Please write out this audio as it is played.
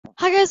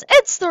Hi guys,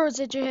 it's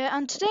Thorozidger here,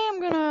 and today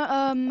I'm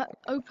gonna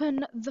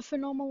open the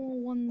Phenomenal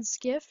One's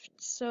gift.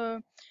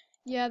 So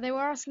yeah, they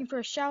were asking for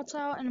a shout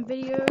out in a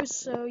video,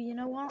 so you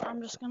know what,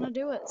 I'm just gonna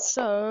do it.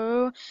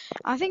 So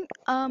I think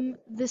I'm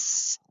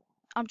just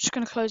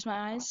gonna close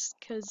my eyes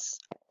because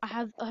I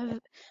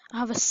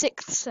have a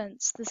sixth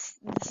sense. This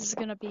is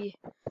gonna be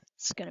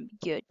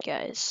good,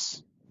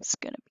 guys. It's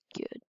gonna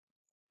be good.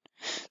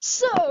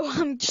 So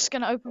I'm just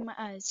gonna open my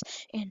eyes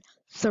in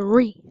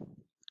 3,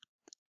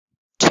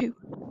 2,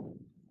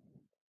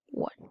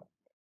 1.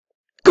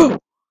 Go!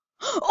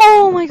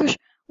 Oh my gosh!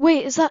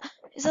 Wait, is that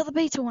the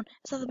beta one?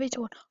 Is that the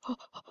beta one?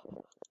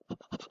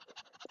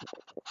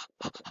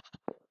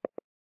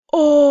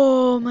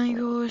 Oh my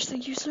gosh!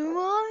 Thank you so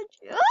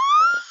much.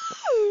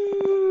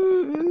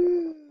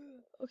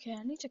 Okay,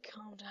 I need to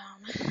calm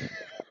down.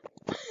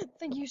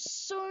 Thank you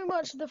so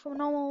much to the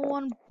Phenomenal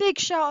One. Big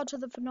shout out to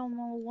the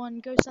Phenomenal One.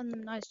 Go send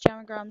them nice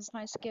jamagrams,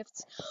 nice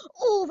gifts,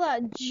 all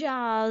that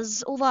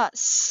jazz, all that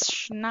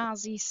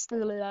snazzy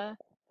stuff.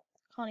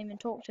 Can't even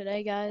talk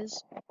today,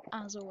 guys.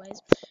 As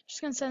always,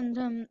 just gonna send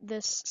him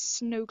this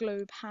snow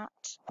globe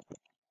hat,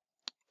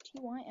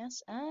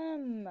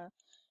 TYSM,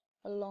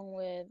 along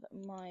with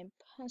my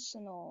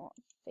personal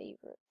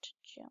favorite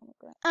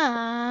jamagram,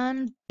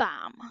 and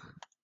bam.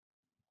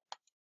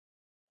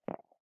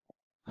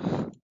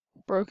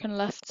 Broken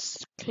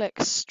left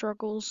click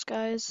struggles,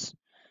 guys.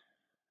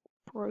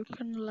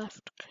 Broken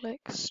left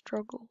click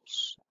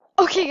struggles.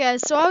 Okay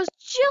guys, so I was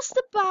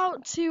just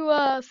about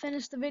to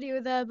finish the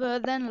video there,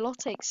 but then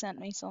Lotte sent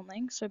me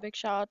something, so big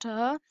shout out to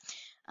her.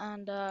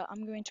 And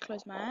I'm going to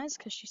close my eyes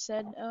because she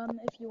said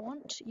if you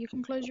want you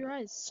can close your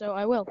eyes, so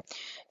I will.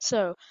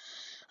 So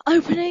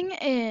opening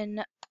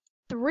in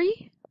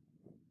 3,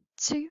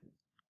 2,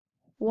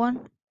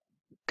 1,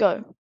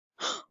 go.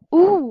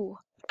 Ooh,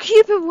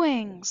 Cupid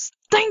wings,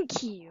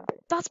 thank you,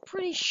 that's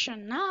pretty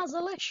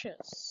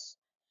shenazalicious.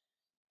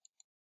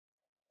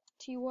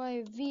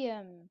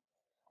 TYVM,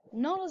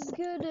 not as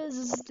good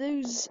as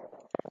those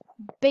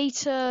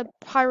beta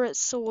pirate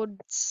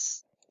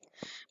swords,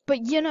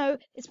 but you know,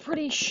 it's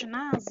pretty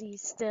snazzy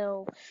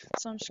still.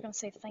 So I'm just gonna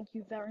say thank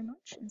you very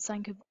much, and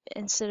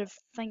instead of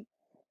thank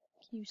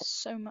you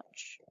so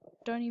much.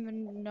 Don't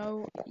even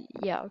know.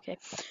 Yeah, okay.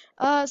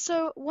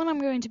 So what I'm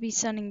going to be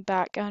sending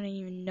back, I don't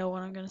even know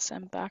what I'm gonna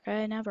send back.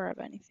 I never have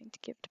anything to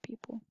give to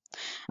people.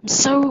 I'm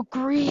so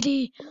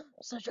greedy. I'm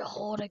such a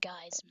hoarder,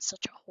 guys. I'm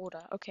such a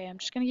hoarder. Okay, I'm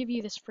just gonna give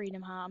you this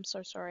freedom hat. I'm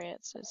so sorry.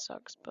 It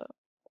sucks, but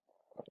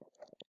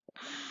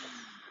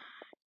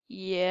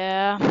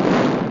yeah.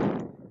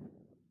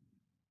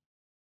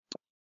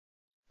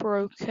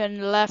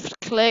 Broken left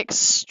click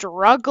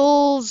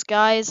struggles.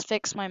 Guys,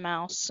 fix my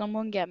mouse.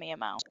 Someone get me a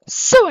mouse.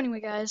 So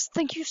anyway, guys,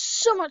 thank you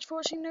so much for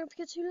watching. Don't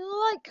forget to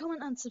like,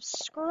 comment, and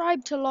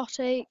subscribe to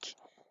Lotte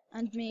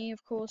and me,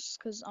 of course,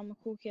 because I'm a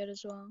cool kid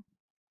as well.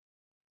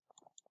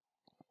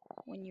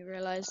 When you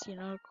realize you're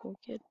not a cool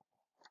kid,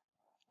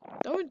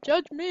 don't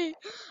judge me.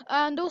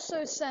 And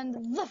also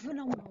send the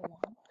Phenomenal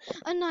One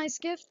a nice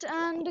gift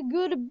and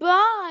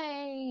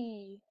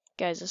goodbye.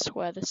 Guys, I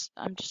swear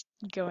I'm just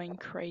going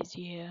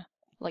crazy here.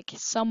 Like,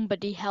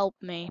 somebody help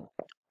me.